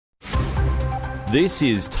This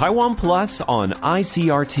is Taiwan Plus on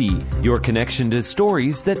ICRT, your connection to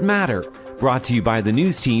stories that matter. Brought to you by the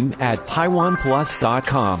news team at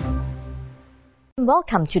taiwanplus.com.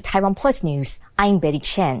 Welcome to Taiwan Plus News. I'm Betty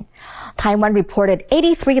Chen. Taiwan reported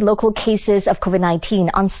 83 local cases of COVID-19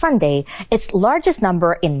 on Sunday, its largest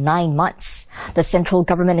number in 9 months. The central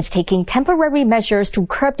government is taking temporary measures to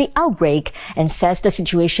curb the outbreak and says the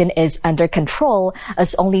situation is under control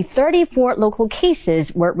as only 34 local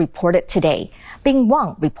cases were reported today. Bing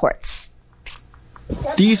Wang reports.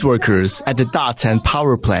 These workers at the Datan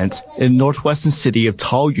power plant in the northwestern city of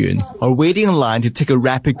Taoyuan are waiting in line to take a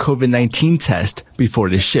rapid COVID-19 test before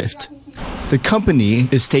the shift. The company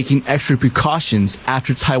is taking extra precautions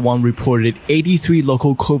after Taiwan reported 83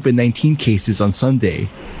 local COVID-19 cases on Sunday,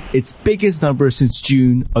 its biggest number since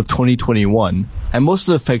June of 2021, and most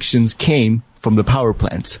of the infections came from the power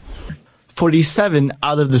plant. 47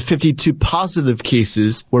 out of the 52 positive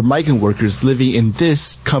cases were migrant workers living in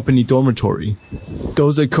this company dormitory.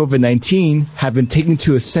 Those with COVID-19 have been taken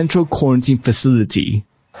to a central quarantine facility.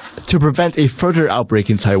 To prevent a further outbreak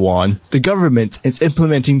in Taiwan, the government is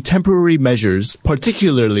implementing temporary measures,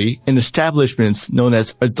 particularly in establishments known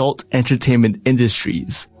as adult entertainment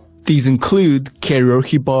industries. These include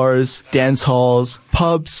karaoke bars, dance halls,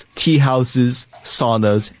 pubs, tea houses,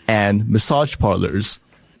 saunas, and massage parlors.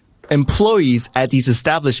 Employees at these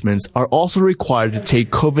establishments are also required to take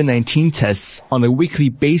COVID-19 tests on a weekly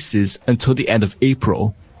basis until the end of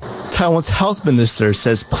April. Taiwan's health minister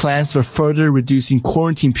says plans for further reducing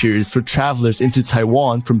quarantine periods for travelers into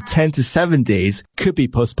Taiwan from 10 to 7 days could be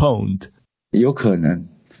postponed. 有可能，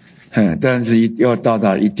但是要到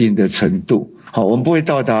达一定的程度。好，我们不会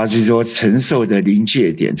到达就是说承受的临界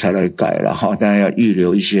点才来改了哈，当然要预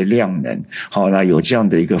留一些量能。好，那有这样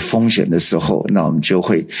的一个风险的时候，那我们就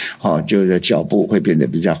会就是脚步会变得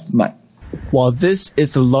比较慢。While this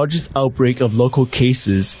is the largest outbreak of local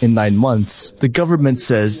cases in 9 months, the government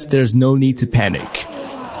says there's no need to panic.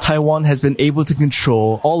 Taiwan has been able to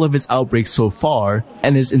control all of its outbreaks so far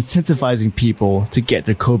and is incentivizing people to get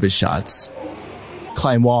their COVID shots.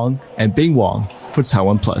 Klein Wang and Bing Wang for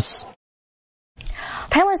Taiwan Plus.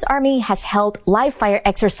 Taiwan's army has held live fire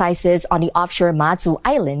exercises on the offshore Matsu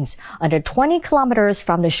Islands, under 20 kilometers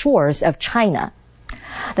from the shores of China.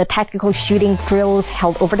 The tactical shooting drills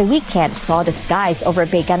held over the weekend saw the skies over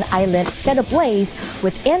Beigan Island set ablaze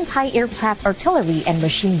with anti-aircraft artillery and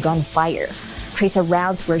machine gun fire. Tracer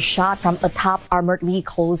rounds were shot from atop armored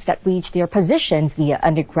vehicles that reached their positions via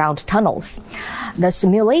underground tunnels. The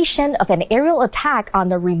simulation of an aerial attack on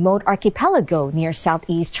the remote archipelago near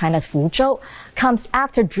southeast China's Fuzhou comes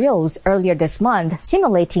after drills earlier this month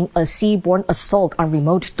simulating a seaborne assault on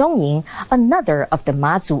remote Dongying, another of the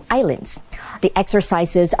Matsu Islands. The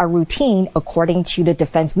exercises are routine, according to the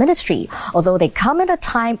Defense Ministry, although they come at a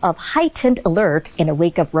time of heightened alert in the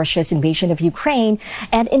wake of Russia's invasion of Ukraine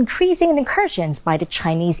and increasing incursions by the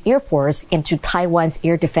Chinese Air Force into Taiwan's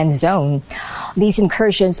air defense zone. These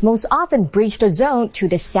incursions most often breach the zone to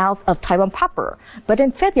the south of Taiwan proper, but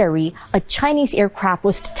in February, a Chinese aircraft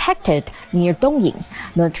was detected near Dongying.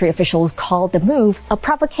 Military officials called the move a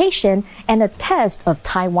provocation and a test of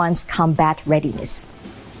Taiwan's combat readiness.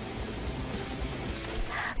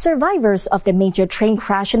 Survivors of the major train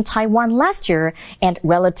crash in Taiwan last year and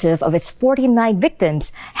relative of its 49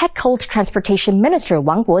 victims heckled Transportation Minister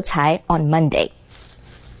Wang Guocai on Monday.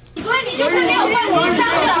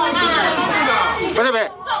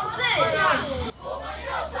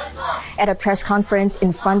 At a press conference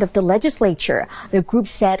in front of the legislature, the group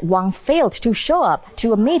said Wang failed to show up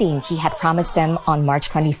to a meeting he had promised them on March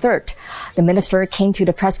 23rd. The minister came to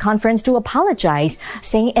the press conference to apologize,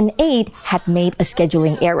 saying an aide had made a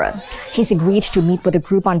scheduling error. He's agreed to meet with the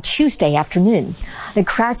group on Tuesday afternoon. The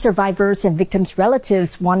crash survivors and victims'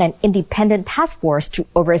 relatives want an independent task force to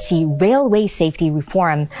oversee railway safety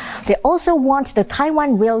reform. They also want the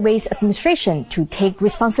Taiwan Railways Administration to take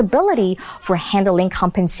responsibility for handling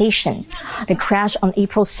compensation. The crash on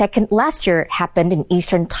April 2nd last year happened in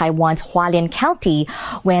eastern Taiwan's Hualien County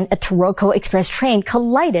when a Taroko Express train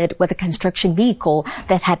collided with a construction vehicle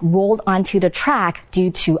that had rolled onto the track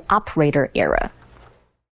due to operator error.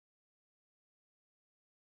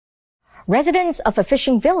 Residents of a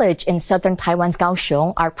fishing village in southern Taiwan's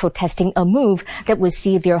Kaohsiung are protesting a move that would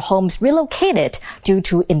see their homes relocated due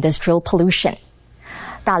to industrial pollution.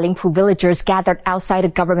 Dalingpu villagers gathered outside the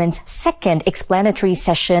government's second explanatory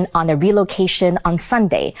session on a relocation on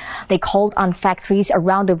Sunday. They called on factories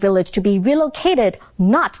around the village to be relocated,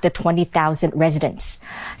 not the 20,000 residents.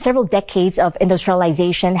 Several decades of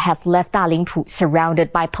industrialization have left Dalingpu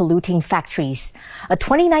surrounded by polluting factories. A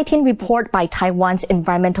 2019 report by Taiwan's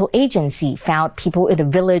environmental agency found people in the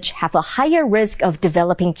village have a higher risk of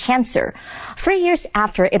developing cancer. 3 years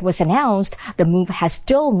after it was announced, the move has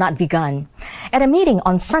still not begun. At a meeting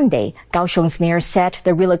on Sunday, Kaohsiung's mayor said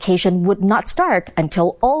the relocation would not start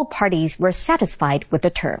until all parties were satisfied with the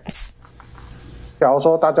terms. 假如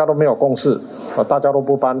说大家都没有共识，大家都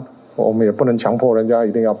不搬，我们也不能强迫人家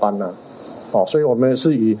一定要搬了，所以我们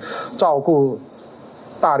是以照顾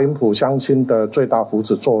大林埔乡亲的最大福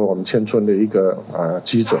祉作为我们迁村的一个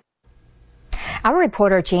基准。 Our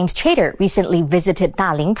reporter James Chater recently visited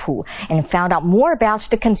Dalingpu and found out more about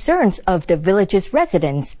the concerns of the village's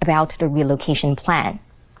residents about the relocation plan.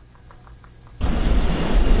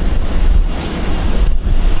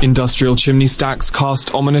 Industrial chimney stacks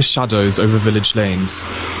cast ominous shadows over village lanes.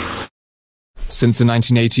 Since the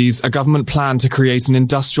 1980s, a government plan to create an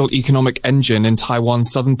industrial economic engine in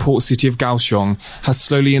Taiwan's southern port city of Kaohsiung has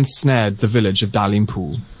slowly ensnared the village of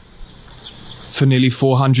Dalingpu. For nearly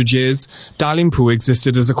 400 years, Dalingpu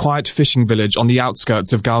existed as a quiet fishing village on the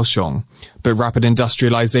outskirts of Kaohsiung, but rapid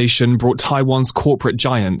industrialization brought Taiwan's corporate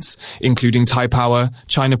giants, including Taipower,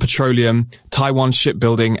 China Petroleum, Taiwan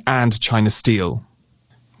Shipbuilding, and China Steel.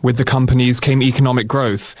 With the companies came economic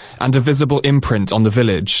growth and a visible imprint on the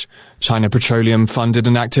village. China Petroleum funded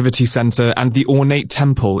an activity center and the ornate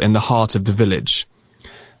temple in the heart of the village.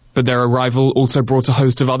 But their arrival also brought a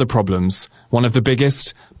host of other problems. One of the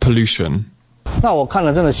biggest, pollution. 那我看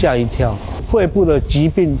了真的吓一跳，肺部的疾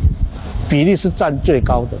病比例是占最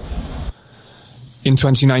高的。 In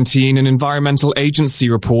 2019, an environmental agency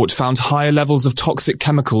report found higher levels of toxic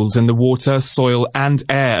chemicals in the water, soil and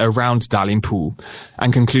air around Dalingpu,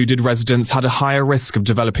 and concluded residents had a higher risk of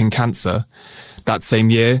developing cancer. That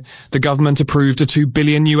same year, the government approved a $2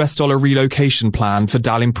 billion relocation plan for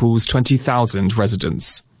Dalingpu's 20,000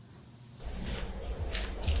 residents.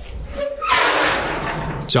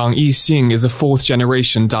 Zhang Yixing is a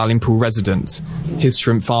fourth-generation Dalingpu resident. His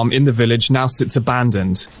shrimp farm in the village now sits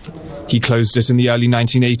abandoned. He closed it in the early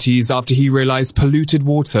 1980s after he realized polluted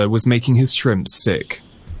water was making his shrimps sick.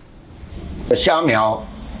 虾苗，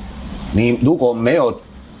你如果没有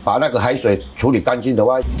把那个海水处理干净的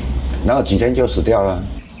话，然后几天就死掉了。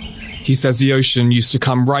 He says the ocean used to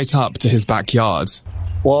come right up to his backyard.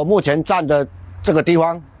 我目前站的这个地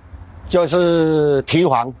方就是堤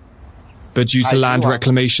防。 But due to land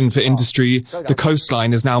reclamation for industry, the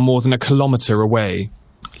coastline is now more than a kilometre away.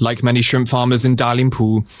 Like many shrimp farmers in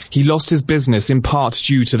Dalingpu, he lost his business in part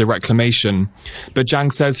due to the reclamation. But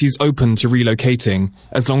Zhang says he's open to relocating,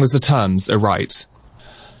 as long as the terms are right.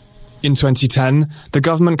 In 2010, the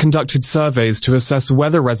government conducted surveys to assess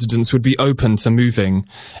whether residents would be open to moving.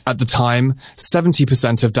 At the time,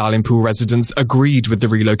 70% of Dalingpu residents agreed with the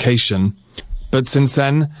relocation. But since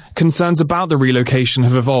then, concerns about the relocation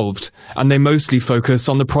have evolved, and they mostly focus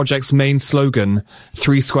on the project's main slogan,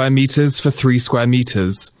 3 square meters for 3 square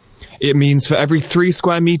meters. It means for every 3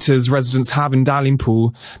 square meters residents have in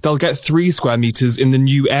Dalingpu, they'll get 3 square meters in the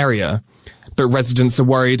new area. But residents are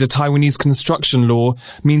worried a Taiwanese construction law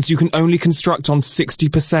means you can only construct on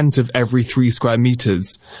 60% of every 3 square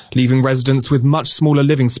meters, leaving residents with much smaller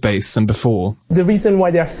living space than before. The reason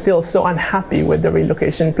why they're still so unhappy with the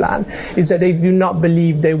relocation plan is that they do not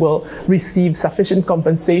believe they will receive sufficient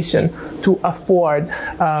compensation to afford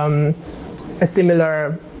a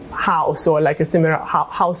similar house or like a similar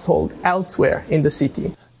household elsewhere in the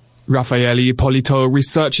city. Raffaele Ippolito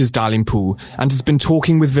researches Dalingpu and has been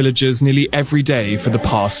talking with villagers nearly every day for the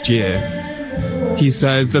past year. He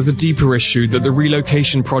says there's a deeper issue that the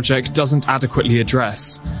relocation project doesn't adequately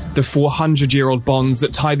address, the 400-year-old bonds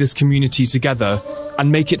that tie this community together and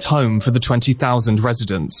make it home for the 20,000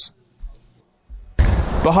 residents.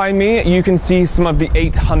 Behind me, you can see some of the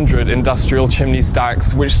 800 industrial chimney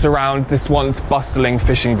stacks which surround this once bustling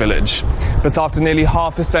fishing village. But after nearly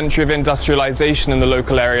half a century of industrialization in the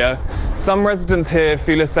local area, some residents here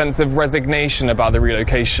feel a sense of resignation about the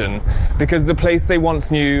relocation, because the place they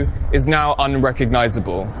once knew is now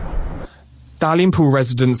unrecognizable. Dalingpu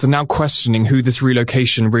residents are now questioning who this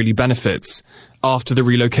relocation really benefits. After the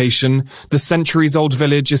relocation, the centuries-old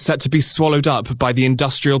village is set to be swallowed up by the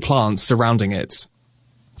industrial plants surrounding it.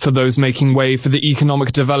 For those making way for the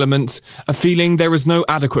economic development, a feeling there is no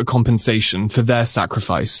adequate compensation for their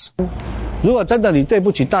sacrifice. 如果真的你对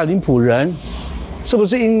不起大林埔人，是不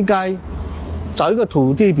是应该找一个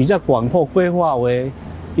土地比较广阔规划为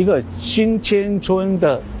一个新迁村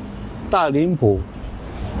的大林埔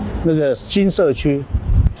那个新社区。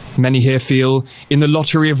Many here feel, in the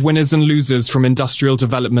lottery of winners and losers from industrial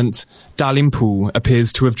development, Dalimpu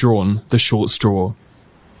appears to have drawn the short straw.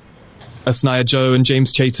 Asnaya Zhou and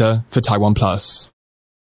James Chater for Taiwan Plus.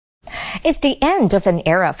 It's the end of an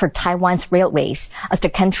era for Taiwan's railways, as the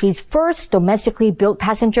country's first domestically built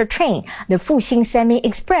passenger train, the Fuxing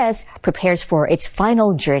Semi-Express, prepares for its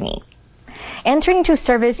final journey. Entering into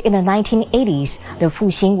service in the 1980s, the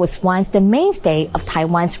Fuxing was once the mainstay of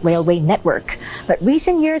Taiwan's railway network. But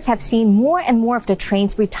recent years have seen more and more of the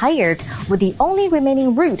trains retired, with the only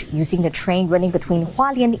remaining route using the train running between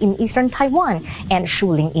Hualien in eastern Taiwan and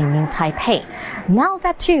Shuling in New Taipei. Now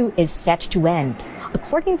that too is set to end.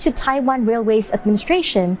 According to Taiwan Railways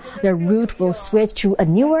Administration, the route will switch to a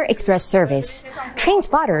newer express service. Train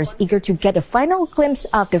spotters eager to get a final glimpse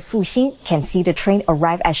of the Fuxing can see the train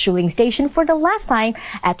arrive at Shuling Station for the last time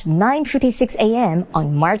at 9:56 a.m.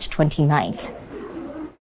 on March 29th.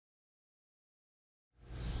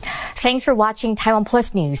 Thanks for watching Taiwan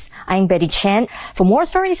Plus News. I'm Betty Chen. For more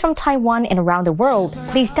stories from Taiwan and around the world,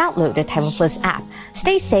 please download the Taiwan Plus app.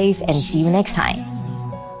 Stay safe and see you next time.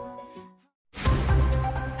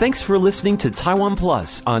 Thanks for listening to Taiwan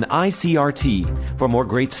Plus on ICRT. For more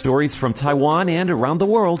great stories from Taiwan and around the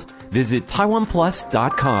world, visit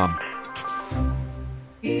taiwanplus.com.